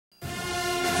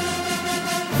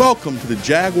Welcome to the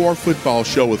Jaguar Football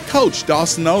Show with Coach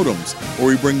Dawson Odums, where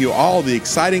we bring you all the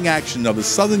exciting action of the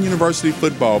Southern University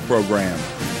football program.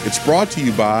 It's brought to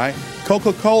you by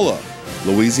Coca-Cola,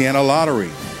 Louisiana Lottery,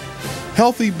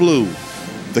 Healthy Blue,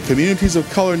 the Communities of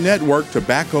Color Network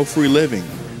Tobacco-Free Living,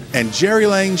 and Jerry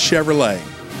Lane Chevrolet.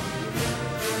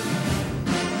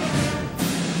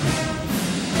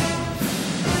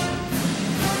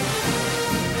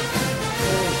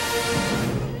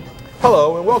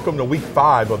 Hello and welcome to Week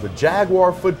 5 of the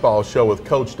Jaguar Football Show with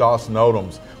Coach Dawson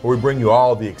Odums, where we bring you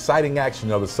all the exciting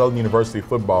action of the Southern University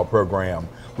football program.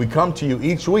 We come to you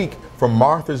each week from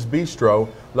Martha's Bistro,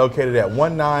 located at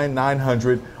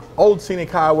 19900 Old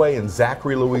Scenic Highway in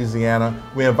Zachary, Louisiana.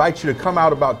 We invite you to come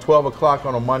out about 12 o'clock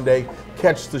on a Monday,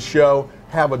 catch the show,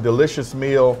 have a delicious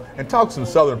meal, and talk some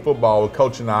Southern football with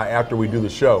Coach and I after we do the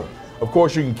show. Of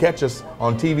course, you can catch us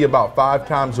on TV about 5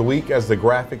 times a week, as the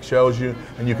graphic shows you,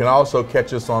 and you can also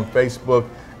catch us on Facebook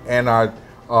and our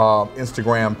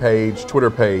Instagram page, Twitter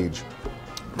page.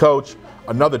 Coach,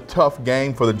 another tough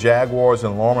game for the Jaguars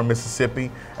in Lorman,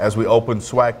 Mississippi, as we open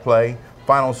SWAC play.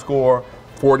 Final score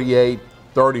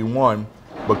 48-31.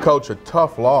 But Coach, a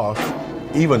tough loss.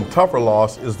 Even tougher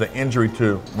loss is the injury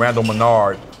to Randall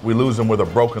Menard. We lose him with a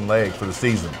broken leg for the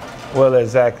season. Well,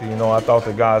 exactly. You know, I thought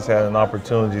the guys had an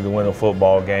opportunity to win a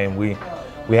football game. We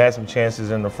had some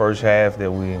chances in the first half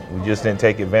that we just didn't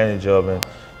take advantage of, and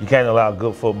you can't allow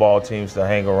good football teams to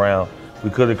hang around. We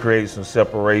could have created some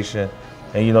separation,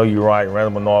 and you know, you're right,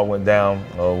 Randall Menard went down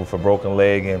with a broken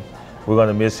leg, and we're going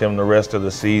to miss him the rest of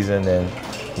the season, and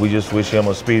we just wish him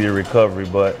a speedy recovery.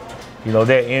 But, you know,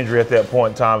 that injury at that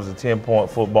point in time was a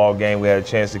 10-point football game. We had a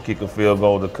chance to kick a field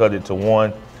goal to cut it to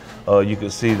 1. You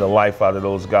could see the life out of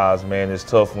those guys, man. It's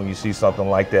tough when you see something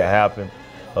like that happen.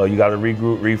 You got to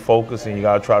regroup, refocus, and you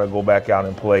got to try to go back out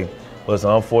and play. But it's an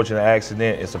unfortunate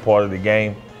accident. It's a part of the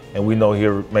game, and we know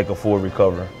he'll make a full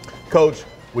recovery. Coach,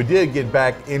 we did get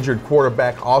back injured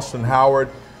quarterback Austin Howard.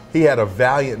 He had a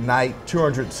valiant night,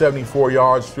 274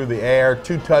 yards through the air,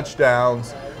 2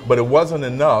 touchdowns, but it wasn't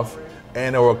enough,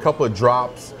 and there were a couple of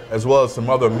drops as well as some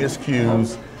other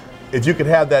miscues. If you could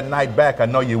have that night back, I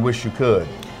know you wish you could.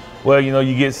 Well, you know,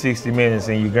 you get 60 minutes,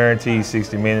 and you guarantee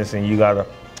 60 minutes, and you got to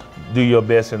do your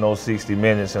best in those 60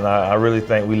 minutes. And I really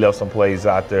think we left some plays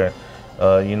out there.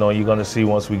 You know, you're going to see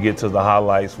once we get to the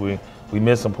highlights, we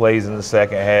missed some plays in the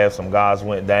second half. Some guys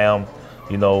went down.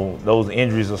 You know, those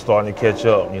injuries are starting to catch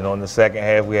up. You know, in the second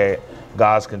half, we had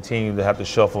guys continue to have to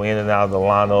shuffle in and out of the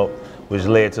lineup, which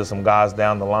led to some guys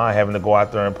down the line having to go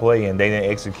out there and play, and they didn't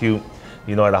execute,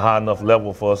 you know, at a high enough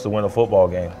level for us to win a football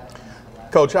game.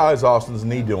 Coach, how is Austin's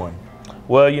knee doing?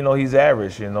 Well, you know, he's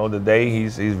average. You know, today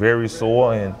he's very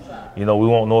sore, and, you know, we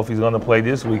won't know if he's going to play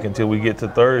this week until we get to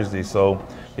Thursday. So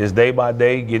it's day by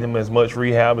day, get him as much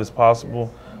rehab as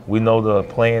possible. We know the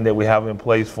plan that we have in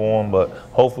place for him, but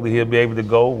hopefully he'll be able to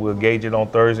go. We'll gauge it on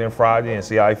Thursday and Friday and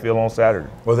see how he feels on Saturday.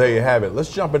 Well, there you have it.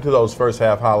 Let's jump into those first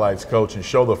half highlights, Coach, and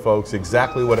show the folks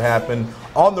exactly what happened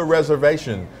on the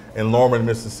reservation in Lorman,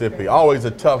 Mississippi. Always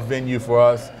a tough venue for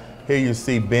us. Here you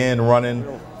see Ben running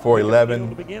for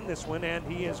 11.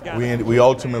 We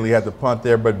ultimately had to punt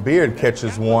there, but Beard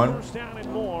catches one.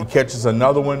 He catches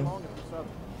another one.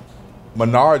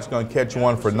 Menard's going to catch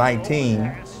one for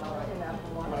 19.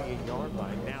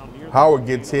 Howard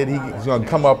gets hit. He's going to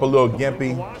come up a little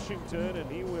gimpy.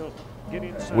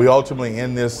 We ultimately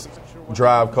end this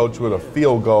drive, Coach, with a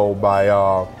field goal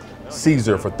by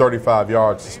Caesar for 35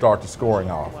 yards to start the scoring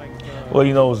off. Well,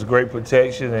 you know, it was great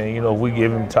protection, and, you know, if we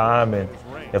give him time and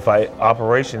if our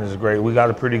operation is great, we got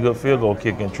a pretty good field goal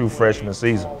kick in true freshman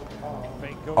season.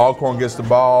 Alcorn gets the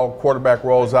ball, quarterback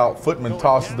rolls out, Footman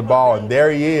tosses the ball, and there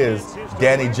he is,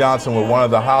 Danny Johnson, with one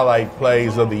of the highlight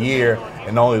plays of the year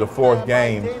in only the 4th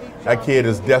game. That kid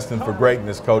is destined for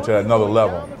greatness, Coach, at another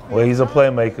level. Well, he's a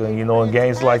playmaker. You know, in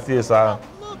games like this,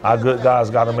 our good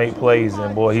guys got to make plays,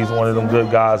 and, boy, he's one of them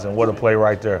good guys, and what a play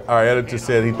right there. Our editor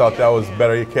said he thought that was a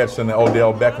better catch than the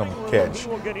Odell Beckham catch.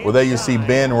 Well, there you see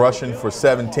Ben rushing for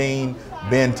 17.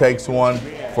 Ben takes one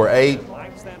for 8.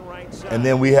 And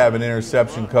then we have an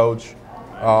interception, Coach.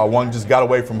 One just got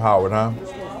away from Howard, huh?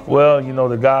 Well, you know,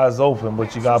 the guy's open,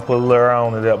 but you got to put a little air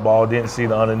on to that ball. Didn't see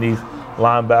the underneath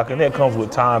linebacker, and that comes with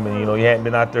timing. You know, you hadn't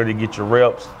been out there to get your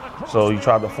reps, so you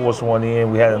tried to force one in.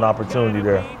 We had an opportunity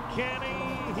there.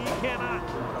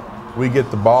 We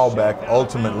get the ball back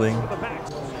ultimately,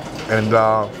 and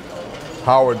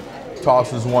Howard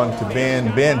tosses one to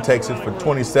Ben. Ben takes it for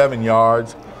 27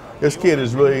 yards. This kid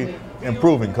is really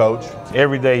improving, Coach.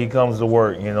 Every day he comes to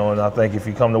work, you know, and I think if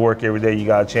you come to work every day, you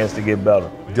got a chance to get better.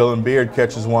 Dylan Beard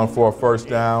catches one for a first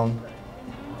down.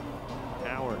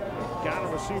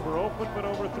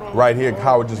 Right here,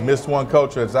 Howard just missed one,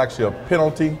 Coach. It's actually a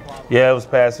penalty. Yeah, it was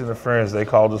pass interference. They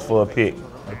called us for a pick.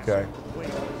 Okay.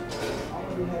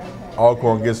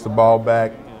 Alcorn gets the ball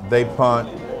back. They punt.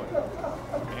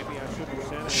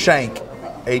 Shank,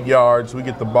 8 yards. We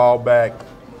get the ball back.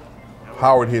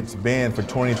 Howard hits Ben for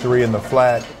 23 in the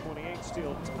flat.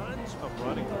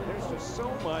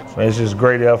 Man, it's just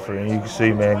great effort, and you can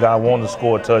see, man, God wanted to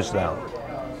score a touchdown.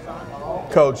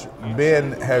 Coach,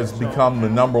 Ben has become the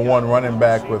 #1 running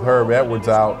back with Herb Edwards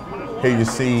out. Here you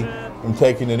see him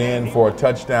taking it in for a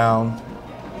touchdown.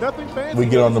 We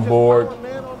get on the board.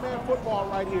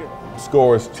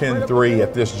 Score is 10-3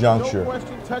 at this juncture.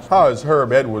 How is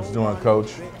Herb Edwards doing,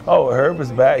 Coach? Oh, Herb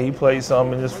is back. He played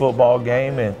some in this football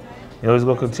game, and he's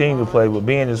going to continue to play. But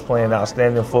Ben is playing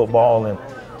outstanding football, and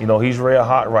he's real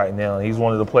hot right now. He's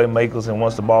one of the playmakers, and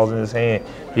once the ball's in his hand,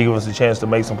 he gives us a chance to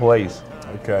make some plays.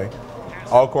 Okay.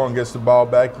 Alcorn gets the ball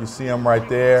back. You see him right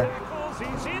there.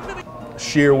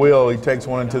 Sheer will. He takes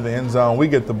one into the end zone. We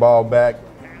get the ball back.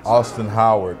 Austin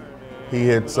Howard. He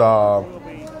hits,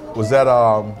 was that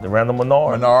the Randall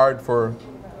Menard for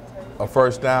a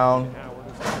first down?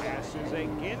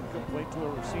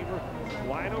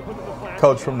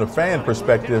 Coach, from the fan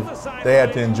perspective, they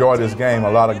had to enjoy this game.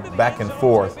 A lot of back and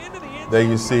forth. There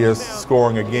you see us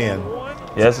scoring again.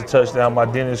 Yeah, it's a touchdown by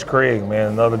Dennis Craig,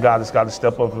 man. Another guy that's got to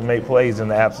step up and make plays in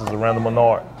the absence of Randall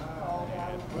Menard.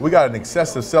 We got an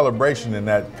excessive celebration in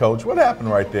that, Coach. What happened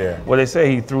right there? Well, they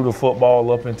say he threw the football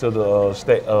up into the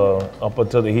up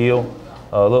into the hill.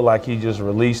 Looked like he just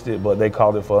released it, but they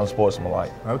called it for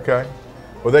unsportsmanlike. Okay.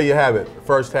 Well, there you have it.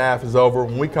 First half is over.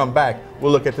 When we come back,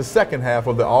 we'll look at the second half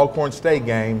of the Alcorn State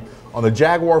game on the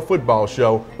Jaguar Football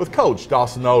Show with Coach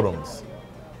Dawson Odums.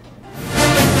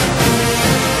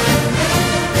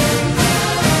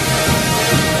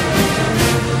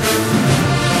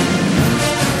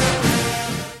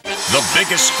 The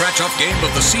biggest scratch-off game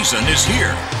of the season is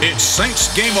here. It's Saints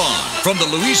Game On from the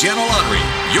Louisiana Lottery.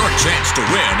 Your chance to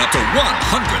win up to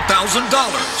 $100,000.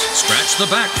 Scratch the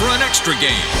back for an extra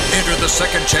game. Enter the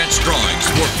second chance drawings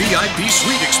for VIP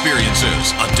suite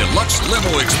experiences, a deluxe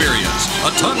limo experience,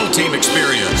 a tunnel team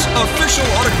experience, official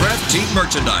autographed team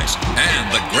merchandise, and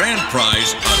the grand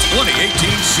prize, a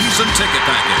 2018 season ticket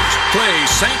package. Play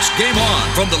Saints Game On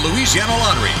from the Louisiana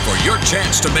Lottery for your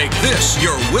chance to make this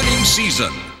your winning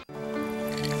season.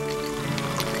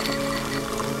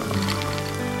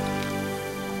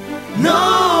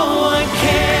 No one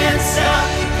can stop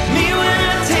me when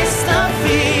I taste the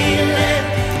feeling.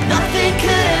 Nothing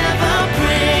could ever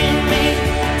bring me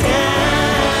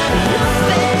down.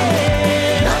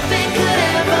 Nothing could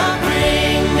ever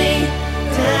bring me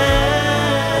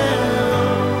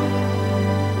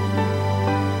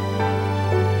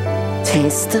down.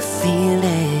 Taste the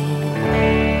feeling.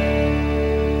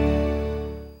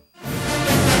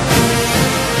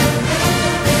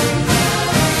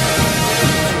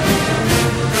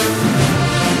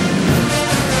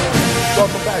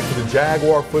 Welcome back to the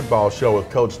Jaguar Football Show with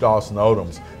Coach Dawson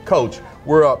Odums. Coach,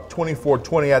 we're up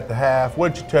 24-20 at the half.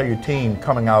 What did you tell your team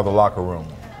coming out of the locker room?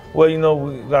 Well,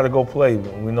 we got to go play.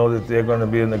 We know that they're going to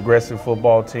be an aggressive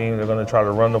football team. They're going to try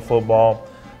to run the football.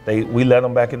 We let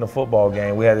them back in the football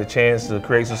game. We had a chance to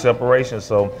create some separation,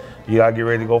 so you got to get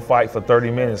ready to go fight for 30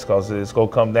 minutes because it's going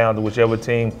to come down to whichever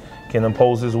team can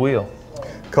impose his will.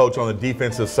 Coach, on the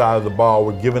defensive side of the ball,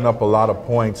 we're giving up a lot of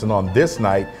points, and on this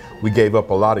night, we gave up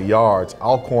a lot of yards.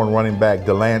 Alcorn running back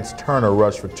DeLance Turner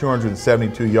rushed for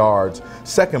 272 yards,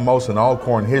 second most in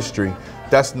Alcorn history.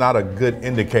 That's not a good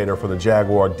indicator for the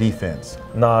Jaguar defense.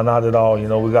 No, not at all.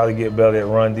 We got to get better at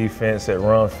run defense, at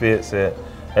run fits, at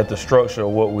the structure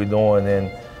of what we're doing.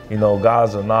 And,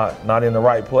 guys are not in the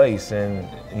right place. And,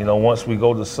 once we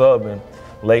go to subbing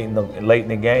late in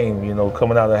the game,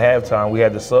 coming out of halftime, we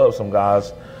had to sub some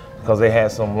guys because they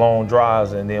had some long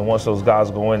drives, and then once those guys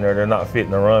go in there, they're not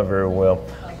fitting the run very well.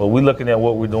 But we're looking at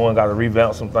what we're doing, got to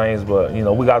revamp some things, but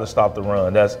we got to stop the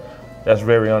run. That's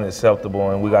very unacceptable,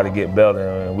 and we got to get better,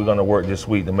 and we're going to work this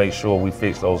week to make sure we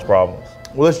fix those problems.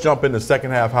 Well, let's jump into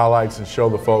second half highlights and show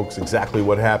the folks exactly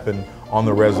what happened on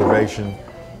the reservation.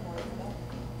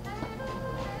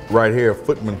 Right here,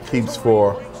 Footman keeps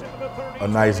for a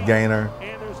nice gainer,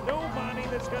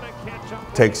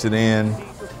 takes it in.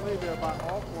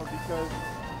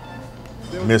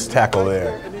 Missed tackle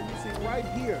there.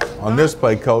 On this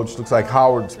play, Coach, looks like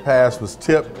Howard's pass was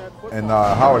tipped, and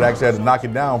Howard actually had to knock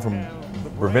it down from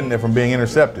preventing it from being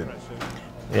intercepted.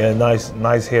 Yeah,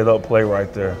 nice head-up play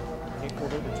right there.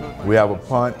 We have a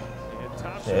punt.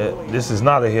 Yeah, this is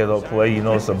not a head-up play.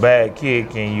 It's a bad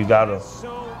kick, and you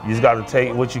just gotta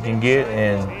take what you can get,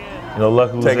 and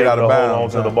luckily we was able to hold on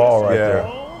to the ball right there.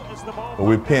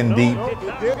 where we pin deep. Was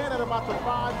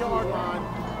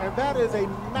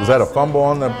that a fumble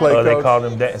on the play, Coach? They called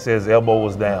him down. It says elbow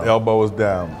was down. Elbow was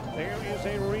down. There is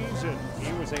a reason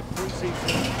he was a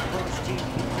preseason first-team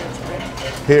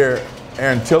defense. Here,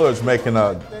 Aaron Tiller's making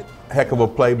a heck of a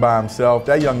play by himself.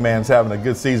 That young man's having a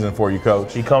good season for you,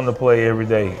 Coach. He come to play every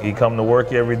day. He come to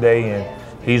work every day, and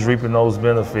he's reaping those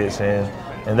benefits.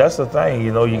 And that's the thing,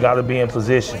 you know, you got to be in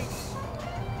position.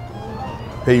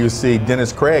 Here you see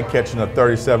Dennis Craig catching a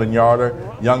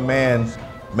 37-yarder. Young man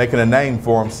making a name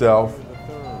for himself.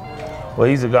 Well,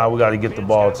 he's a guy we got to get the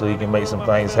ball to. He can make some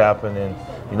things happen. And,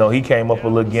 you know, he came up a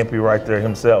little gimpy right there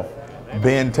himself.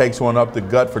 Ben takes one up the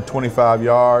gut for 25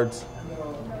 yards.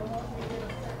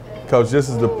 Coach, this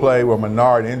is the play where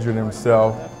Menard injured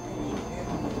himself.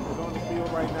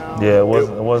 Yeah, it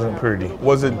wasn't pretty.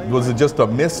 Was it just a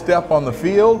misstep on the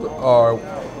field, or?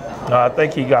 No, I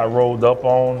think he got rolled up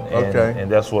on, and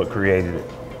that's what created it.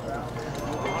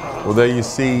 Well, there you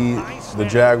see the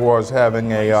Jaguars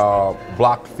having a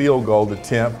blocked field goal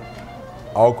attempt.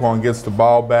 Alcorn gets the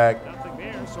ball back.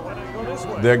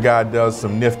 Their guy does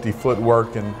some nifty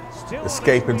footwork and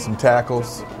escaping some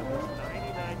tackles.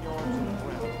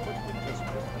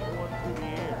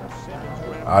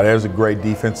 There's a great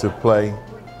defensive play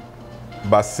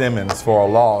by Simmons for a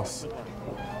loss.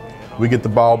 We get the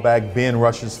ball back. Ben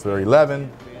rushes for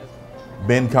 11.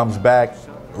 Ben comes back,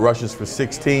 rushes for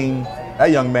 16.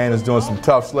 That young man is doing some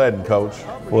tough sledding, Coach.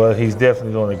 Well, he's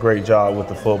definitely doing a great job with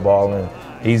the football, and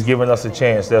he's giving us a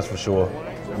chance, that's for sure.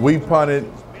 We punted,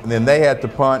 and then they had to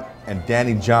punt, and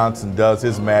Danny Johnson does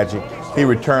his magic. He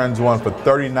returns one for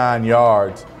 39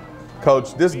 yards.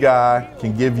 Coach, this guy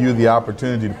can give you the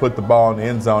opportunity to put the ball in the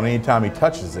end zone anytime he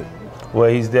touches it. Well,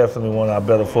 he's definitely one of our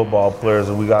better football players,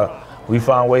 and we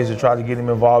find ways to try to get him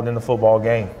involved in the football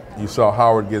game. You saw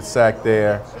Howard get sacked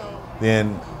there.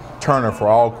 Then Turner for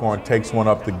Alcorn takes one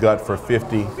up the gut for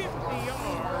 50.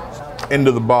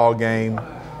 Into the ball game.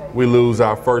 We lose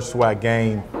our first SWAC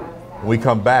game. When we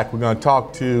come back, we're going to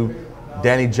talk to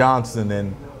Danny Johnson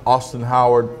and Austin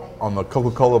Howard on the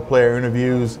Coca-Cola player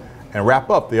interviews and wrap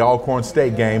up the Alcorn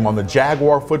State game on the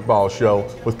Jaguar Football Show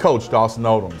with Coach Dawson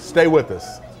Odums. Stay with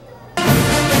us.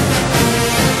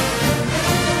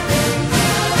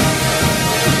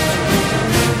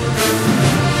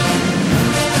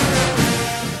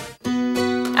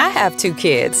 I have 2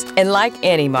 kids, and like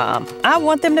any mom, I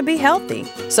want them to be healthy.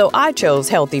 So I chose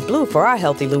Healthy Blue for our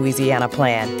Healthy Louisiana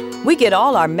plan. We get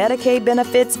all our Medicaid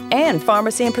benefits and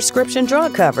pharmacy and prescription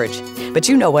drug coverage. But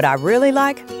you know what I really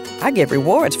like? I get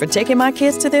rewards for taking my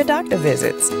kids to their doctor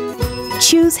visits.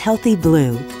 Choose Healthy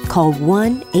Blue. Call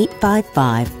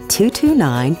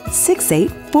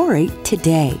 1-855-229-6848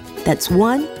 today. That's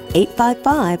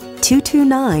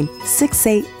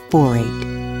 1-855-229-6848.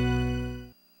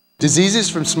 Diseases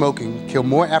from smoking kill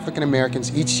more African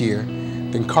Americans each year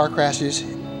than car crashes,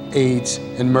 AIDS,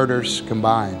 and murders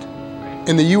combined.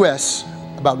 In the U.S.,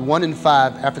 about 1 in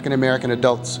 5 African American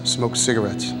adults smoke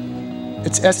cigarettes.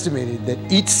 It's estimated that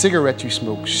each cigarette you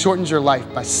smoke shortens your life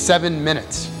by 7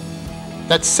 minutes.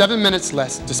 That's 7 minutes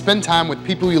less to spend time with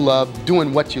people you love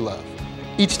doing what you love.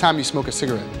 Each time you smoke a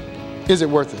cigarette. Is it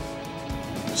worth it?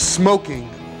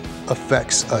 Smoking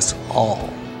affects us all.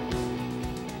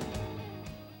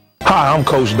 Hi, I'm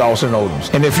Coach Dawson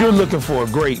Odums, and if you're looking for a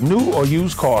great new or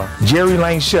used car, Jerry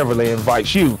Lane Chevrolet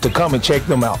invites you to come and check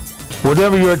them out.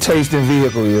 Whatever your taste in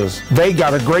vehicle is, they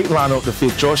got a great lineup to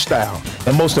fit your style,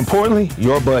 and most importantly,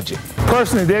 your budget.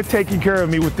 Personally, they're taking care of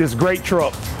me with this great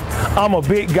truck. I'm a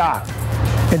big guy,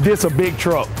 and this a big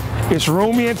truck. It's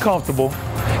roomy and comfortable,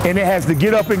 and it has to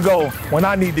get up and go when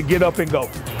I need to get up and go.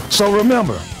 So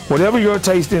remember, whatever your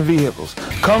taste in vehicles,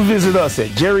 come visit us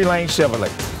at Jerry Lane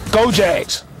Chevrolet. Go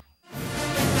Jags!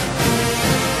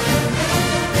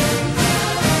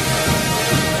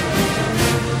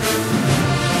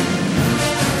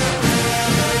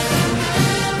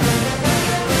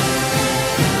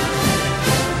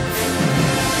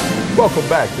 Welcome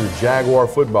back to the Jaguar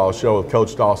Football Show with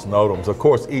Coach Dawson Odums. Of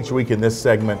course, each week in this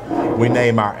segment, we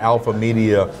name our Alpha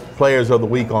Media Players of the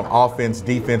Week on offense,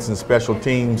 defense, and special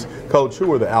teams. Coach,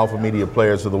 who are the Alpha Media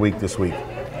Players of the Week this week?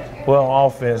 Well, on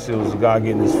offense, it was a guy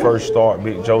getting his first start.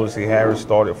 Big Josie Harris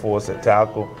started for us at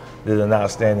tackle, did an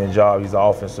outstanding job. He's the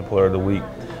offensive player of the week.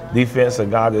 Defense, a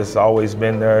guy that's always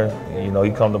been there. You know, he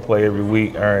come to play every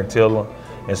week, Aaron Tiller.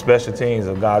 And special teams,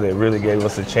 a guy that really gave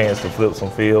us a chance to flip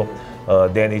some field.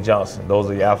 Danny Johnson. Those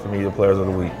are the Alpha Media Players of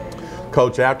the Week.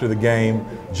 Coach, after the game,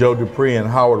 Joe Dupree and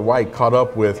Howard White caught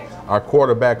up with our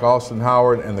quarterback, Austin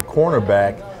Howard, and the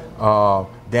cornerback,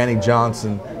 Danny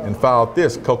Johnson, and filed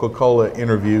this Coca-Cola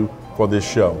interview for this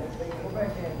show.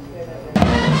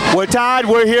 We're tied.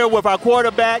 We're here with our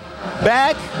quarterback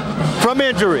back from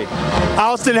injury,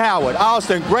 Austin Howard.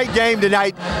 Austin, great game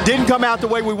tonight. Didn't come out the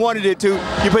way we wanted it to.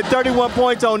 You put 31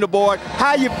 points on the board.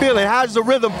 How you feeling? How does the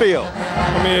rhythm feel?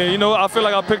 I mean, you know, I feel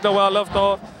like I picked up where I left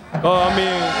off. I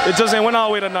mean, it just ain't went our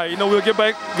way tonight. You know, we'll get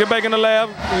back in the lab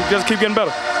and just keep getting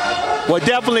better. Well,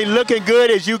 definitely looking good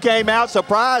as you came out.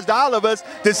 Surprised all of us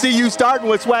to see you starting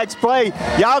with Swag's play.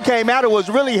 Y'all came out and was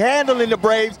really handling the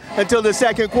Braves until the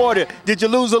second quarter. Did you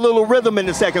lose a little rhythm in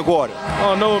the second quarter?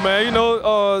 Oh, no, man. You know,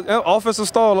 offensive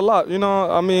stall a lot. You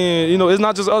know, I mean, you know, it's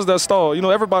not just us that stall. You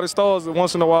know, everybody stalls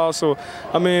once in a while. So,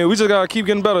 I mean, we just got to keep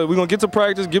getting better. We're going to get to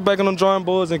practice, get back on the drawing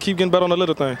boards, and keep getting better on the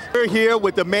little things. We're here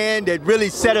with the man that really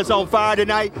set us on fire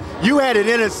tonight. You had an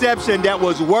interception that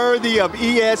was worthy of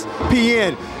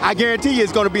ESPN. I guarantee you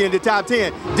it's going to be in the top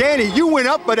 10. Danny, you went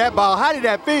up for that ball. How did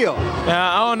that feel?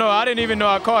 I don't know. I didn't even know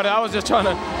I caught it. I was just trying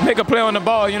to make a play on the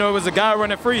ball. You know, it was a guy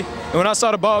running free. And when I saw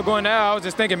the ball going there, I was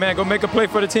just thinking, man, go make a play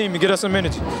for the team and get us some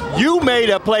energy. You made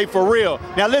a play for real.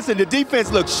 Now, listen, the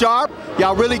defense looks sharp.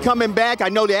 Y'all really coming back. I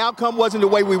know the outcome wasn't the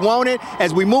way we wanted.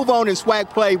 As we move on in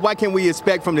SWAC play, what can we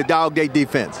expect from the Dog Day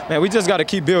defense? Man, we just got to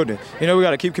keep building. You know, we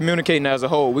got to keep communicating as a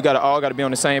whole. We all got to be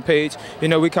on the same page. You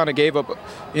know, we kind of gave up,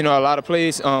 you know, a lot of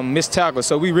plays, missed tackles.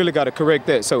 So we really got to correct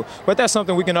that. So, but that's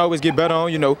something we can always get better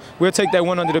on. You know, we'll take that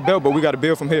one under the belt, but we got to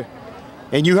build from here.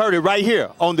 And you heard it right here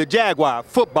on the Jaguar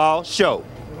Football Show.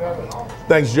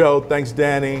 Thanks, Joe. Thanks,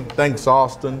 Danny. Thanks,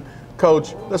 Austin.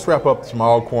 Coach, let's wrap up some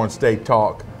Alcorn State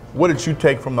talk. What did you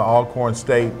take from the Alcorn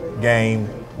State game,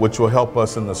 which will help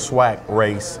us in the SWAC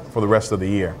race for the rest of the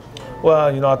year?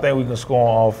 Well, you know, I think we can score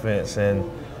on offense, and,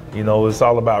 you know, it's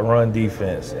all about run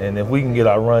defense. And if we can get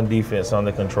our run defense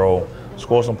under control,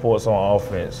 score some points on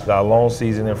offense, got a long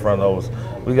season in front of us,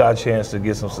 we got a chance to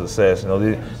get some success. You know,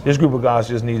 this group of guys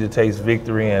just need to taste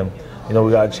victory, and, you know,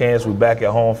 we got a chance. We're back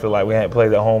at home. Feel like we hadn't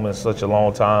played at home in such a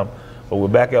long time. But we're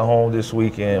back at home this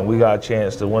weekend. We got a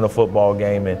chance to win a football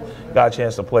game and got a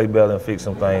chance to play better and fix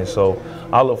some things. So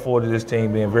I look forward to this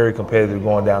team being very competitive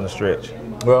going down the stretch.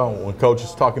 Well, when Coach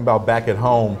is talking about back at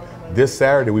home, this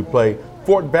Saturday we play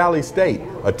Fort Valley State,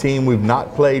 a team we've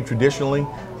not played traditionally.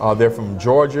 They're from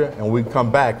Georgia, and when we come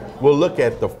back, we'll look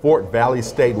at the Fort Valley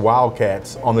State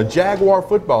Wildcats on the Jaguar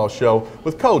Football Show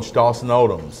with Coach Dawson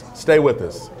Odums. Stay with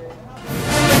us.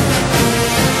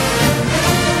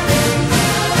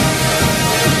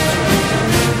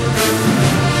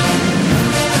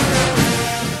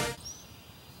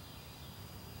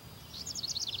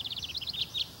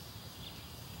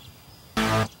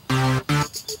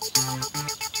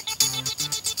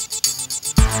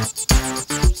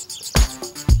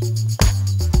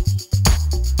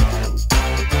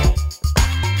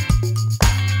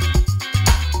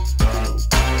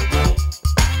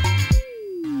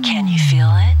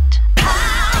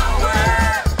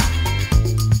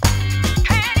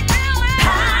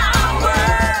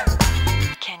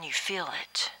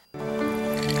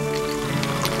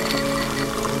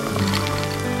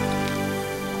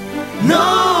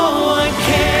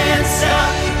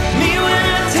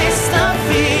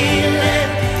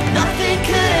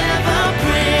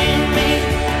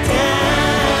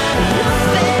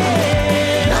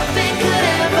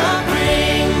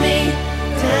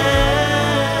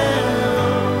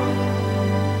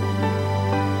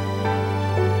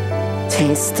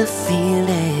 Taste the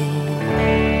feeling.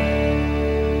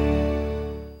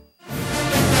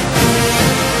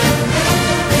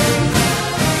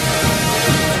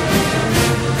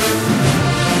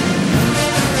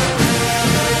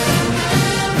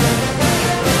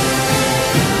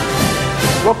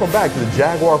 Welcome back to the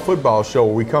Jaguar Football Show,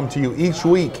 where we come to you each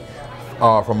week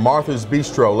from Martha's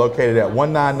Bistro, located at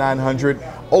 19900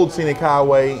 Old Scenic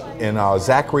Highway in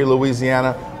Zachary,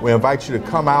 Louisiana. We invite you to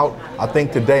come out. I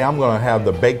think today I'm going to have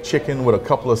the baked chicken with a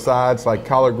couple of sides like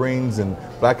collard greens and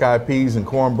black-eyed peas and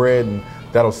cornbread, and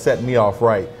that'll set me off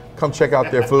right. Come check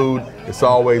out their food. It's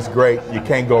always great. You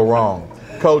can't go wrong.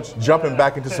 Coach, jumping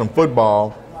back into some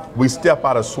football, we step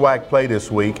out of SWAC play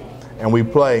this week, and we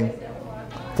play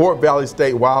Fort Valley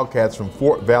State Wildcats from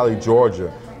Fort Valley,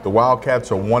 Georgia. The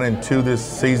Wildcats are 1-2 this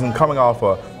season, coming off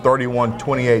a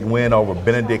 31-28 win over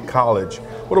Benedict College.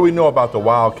 What do we know about the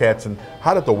Wildcats, and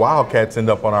how did the Wildcats end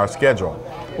up on our schedule?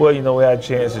 Well, you know, we had a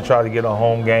chance to try to get a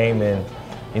home game and,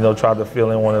 you know, try to fill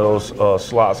in one of those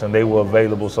slots, and they were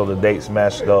available, so the dates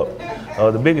matched up.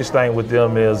 The biggest thing with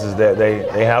them is that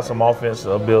they have some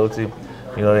offensive ability.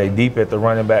 You know, they deep at the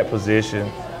running back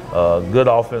position. Good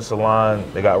offensive line.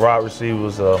 They got wide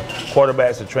receivers.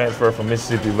 Quarterbacks that transfer from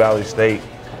Mississippi Valley State.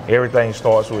 Everything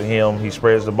starts with him. He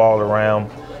spreads the ball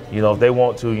around. You know, if they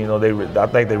want to, you know, I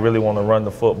think they really want to run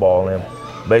the football. And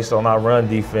based on our run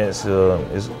defense,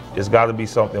 it's got to be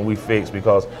something we fix,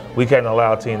 because we can't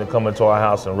allow a team to come into our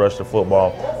house and rush the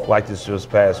football like this just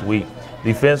past week.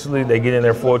 Defensively, they get in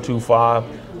there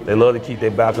 4-2-5. They love to keep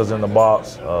their backers in the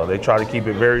box. They try to keep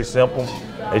it very simple.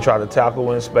 They try to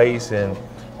tackle in space, and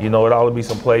it ought to be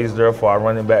some plays there for our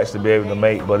running backs to be able to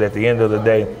make. But at the end of the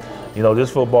day,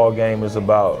 this football game is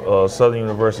about Southern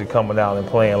University coming out and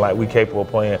playing like we're capable of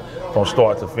playing from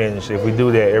start to finish. If we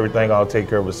do that, everything ought to take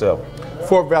care of itself.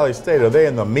 Fort Valley State, are they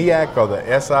in the MEAC or the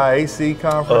SIAC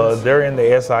conference? They're in the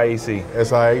SIAC.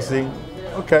 SIAC?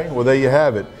 Okay, well, there you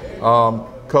have it.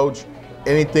 Coach,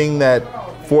 anything that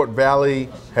Fort Valley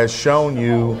has shown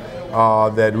you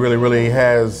that really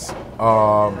has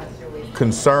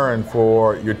concern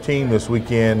for your team this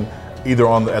weekend, either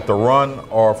at the run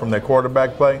or from their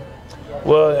quarterback play?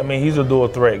 Well, I mean, he's a dual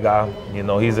threat guy.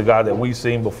 He's a guy that we've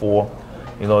seen before.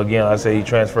 Again, I say he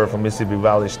transferred from Mississippi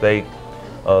Valley State.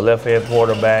 Left-hand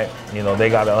quarterback. They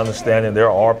got to understand that they're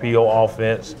an RPO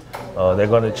offense.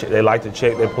 They like to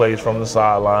check their plays from the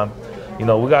sideline. We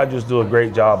got to just do a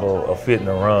great job of fitting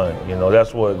the run.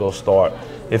 That's where it goes start.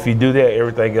 If you do that,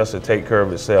 everything else will take care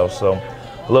of itself. So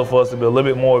look for us to be a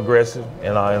little bit more aggressive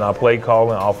in our play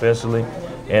calling offensively,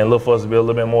 and look for us to be a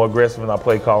little bit more aggressive in our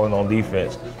play calling on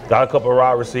defense. Got a couple of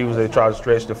wide receivers they try to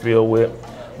stretch the field with,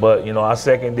 but our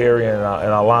secondary and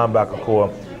our linebacker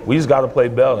core, we just got to play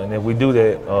better. And if we do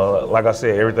that, like I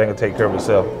said, everything will take care of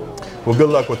itself. Well, good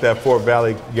luck with that Fort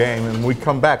Valley game. And when we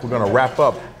come back, we're going to wrap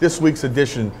up this week's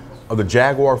edition of the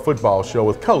Jaguar Football Show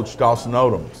with Coach Dawson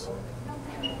Odums.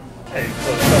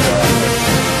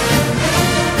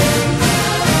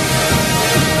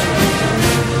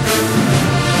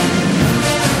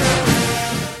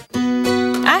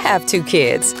 I have 2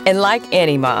 kids, and like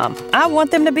any mom, I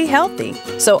want them to be healthy.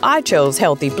 So I chose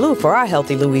Healthy Blue for our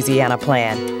Healthy Louisiana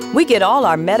plan. We get all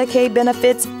our Medicaid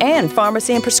benefits and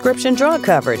pharmacy and prescription drug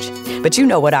coverage. But you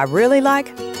know what I really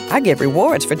like? I get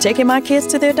rewards for taking my kids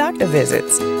to their doctor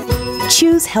visits.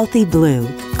 Choose Healthy Blue.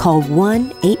 Call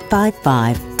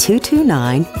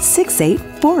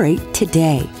 1-855-229-6848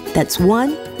 today. That's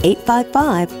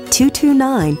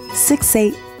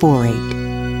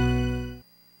 1-855-229-6848.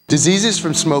 Diseases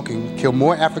from smoking kill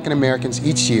more African Americans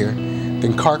each year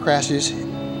than car crashes,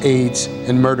 AIDS,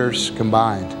 and murders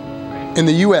combined. In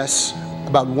the U.S.,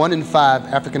 about 1 in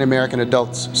 5 African American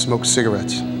adults smoke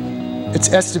cigarettes.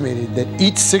 It's estimated that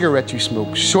each cigarette you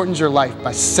smoke shortens your life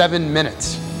by 7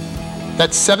 minutes.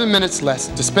 That's 7 minutes less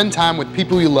to spend time with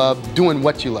people you love doing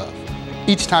what you love.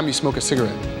 Each time you smoke a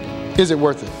cigarette, is it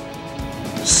worth it?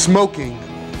 Smoking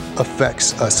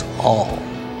affects us all.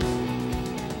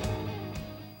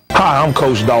 Hi, I'm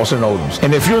Coach Dawson Odums,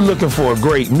 and if you're looking for a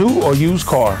great new or used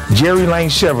car, Jerry Lane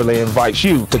Chevrolet invites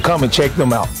you to come and check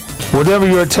them out. Whatever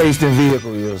your taste in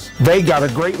vehicle is, they got a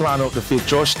great lineup to fit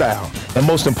your style, and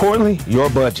most importantly, your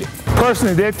budget.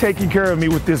 Personally, they're taking care of me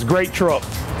with this great truck.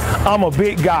 I'm a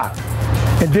big guy,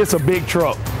 and this a big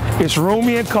truck. It's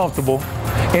roomy and comfortable,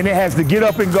 and it has to get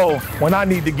up and go when I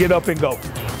need to get up and go.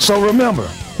 So remember,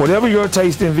 whatever your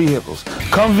taste in vehicles,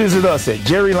 come visit us at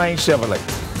Jerry Lane Chevrolet.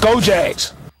 Go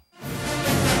Jags!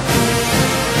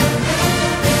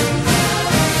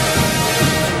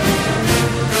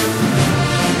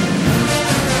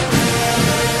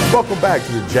 Welcome back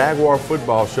to the Jaguar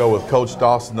Football Show with Coach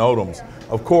Dawson Odums.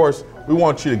 Of course, we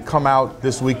want you to come out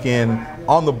this weekend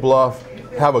on the Bluff,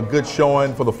 have a good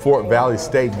showing for the Fort Valley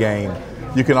State game.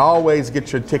 You can always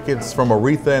get your tickets from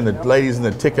Aretha and the ladies in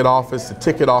the ticket office. The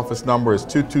ticket office number is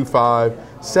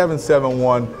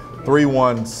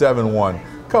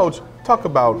 225-771-3171. Coach, talk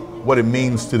about what it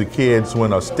means to the kids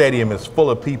when a stadium is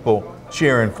full of people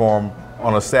cheering for them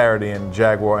on a Saturday in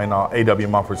Jaguar and A.W.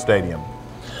 Mumford Stadium.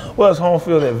 Well, it's home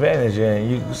field advantage,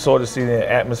 and you sort of see the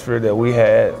atmosphere that we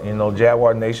had.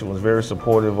 Jaguar Nation was very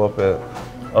supportive up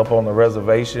on the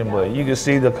reservation, but you can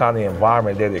see the kind of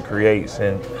environment that it creates.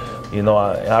 And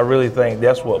I really think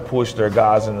that's what pushed their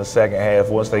guys in the second half.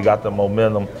 Once they got the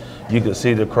momentum, you could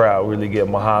see the crowd really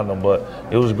get behind them. But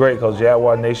it was great because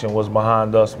Jaguar Nation was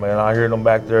behind us, man. I heard them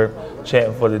back there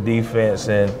chanting for the defense,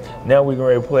 and now we're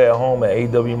ready to play at home at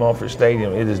A.W. Mumford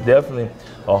Stadium. It is definitely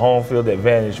a home field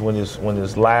advantage when it's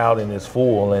loud and it's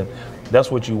full, and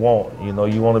that's what you want. You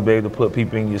want to be able to put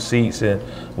people in your seats, and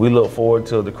we look forward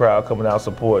to the crowd coming out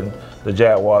supporting the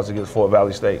Jaguars against Fort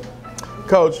Valley State.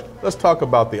 Coach, let's talk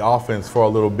about the offense for a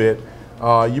little bit.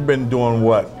 You've been doing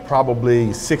what, probably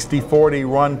 60-40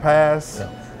 run pass?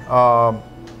 Yeah.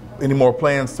 Any more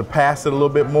plans to pass it a little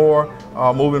bit more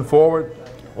moving forward?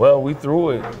 Well, we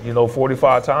threw it,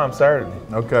 45 times Saturday.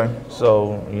 Okay.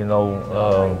 So,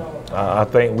 I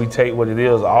think we take what it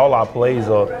is. All our plays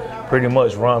are pretty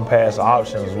much run pass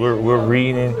options. We're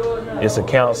reading. It's a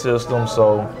count system.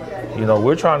 So,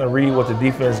 we're trying to read what the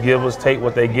defense gives us, take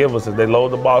what they give us. If they load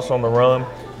the box on the run,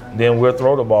 then we'll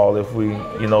throw the ball. If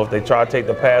if they try to take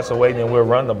the pass away, then we'll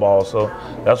run the ball. So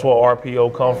that's where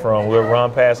RPO come from. We'll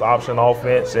run pass option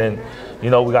offense, and we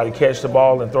got to catch the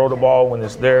ball and throw the ball when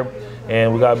it's there,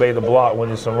 and we got to be able to block when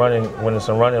there's some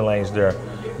running lanes there.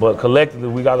 But collectively,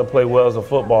 we got to play well as a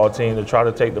football team to try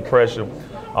to take the pressure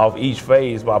off each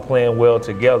phase by playing well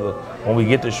together. When we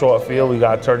get the short field, we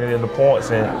got to turn it into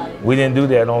points, and we didn't do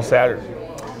that on Saturday.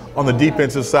 On the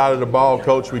defensive side of the ball,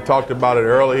 Coach, we talked about it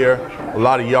earlier, a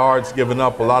lot of yards given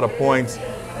up, a lot of points.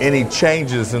 Any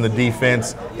changes in the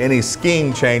defense, any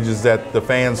scheme changes that the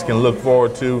fans can look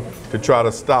forward to try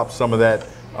to stop some of that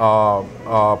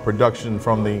production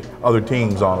from the other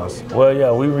teams on us? Well,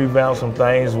 yeah, we revamped some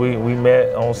things. We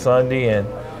met on Sunday, and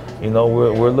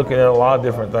we're looking at a lot of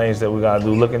different things that we got to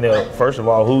do. Looking at, first of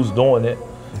all, who's doing it,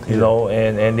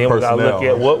 and then we got to look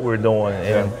at what we're doing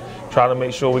and try to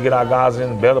make sure we get our guys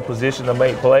in a better position to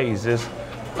make plays. It's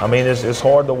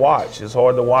hard to watch. It's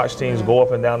hard to watch teams go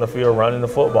up and down the field running the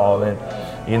football, and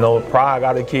pride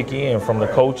got to kick in from the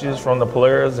coaches, from the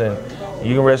players, and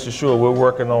you can rest assured we're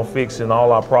working on fixing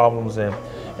all our problems and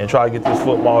try to get this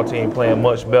football team playing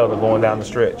much better going down the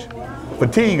stretch.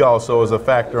 Fatigue also is a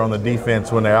factor on the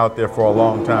defense when they're out there for a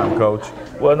long time, Coach.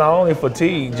 Well, not only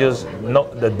fatigue, just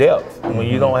the depth. When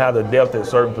you don't have the depth at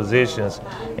certain positions,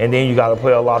 and then you got to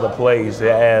play a lot of plays, it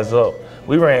adds up.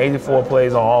 We ran 84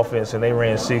 plays on offense, and they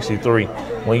ran 63.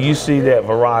 When you see that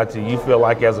variety, you feel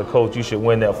like as a coach you should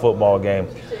win that football game.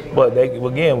 But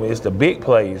again, it's the big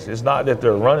plays. It's not that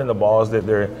they're running the balls, that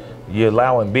you're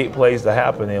allowing big plays to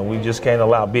happen, and we just can't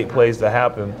allow big plays to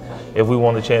happen if we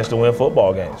want a chance to win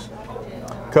football games.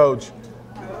 Coach,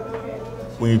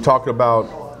 when you talk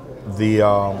about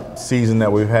the season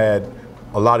that we've had,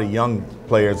 a lot of young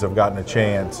players have gotten a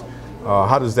chance.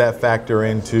 How does that factor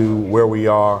into where we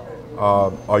are?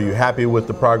 Are you happy with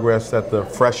the progress that the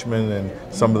freshmen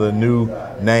and some of the new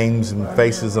names and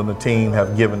faces on the team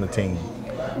have given the team?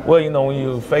 Well, when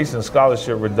you're facing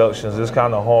scholarship reductions, it's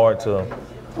kind of hard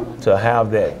to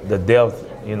have the depth,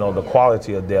 the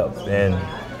quality of depth. And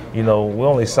we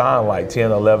only sign like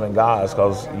 10, 11 guys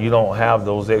because you don't have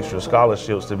those extra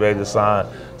scholarships to be able to sign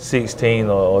 16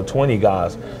 or 20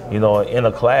 guys. In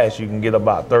a class, you can get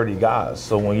about 30 guys.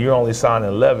 So when you're only signing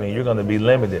 11, you're going to be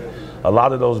limited. A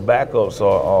lot of those backups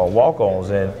are walk-ons,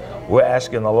 and we're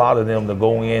asking a lot of them to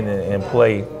go in and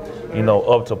play,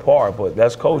 up to par. But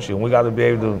that's coaching. We got to be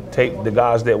able to take the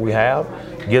guys that we have,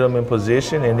 get them in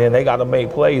position, and then they got to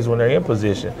make plays when they're in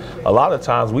position. A lot of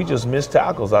times we just miss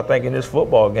tackles. I think in this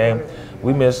football game,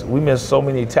 we miss so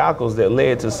many tackles that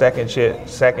led to second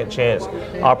chance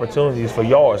opportunities for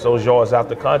yards. Those yards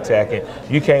after contact,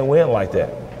 and you can't win like that.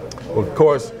 Well, of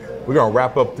course, we're going to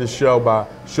wrap up this show by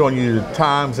showing you the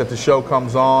times that the show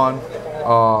comes on,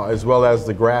 as well as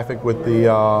the graphic with the,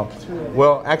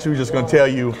 well, actually we're just going to tell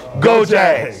you, Go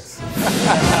Jags!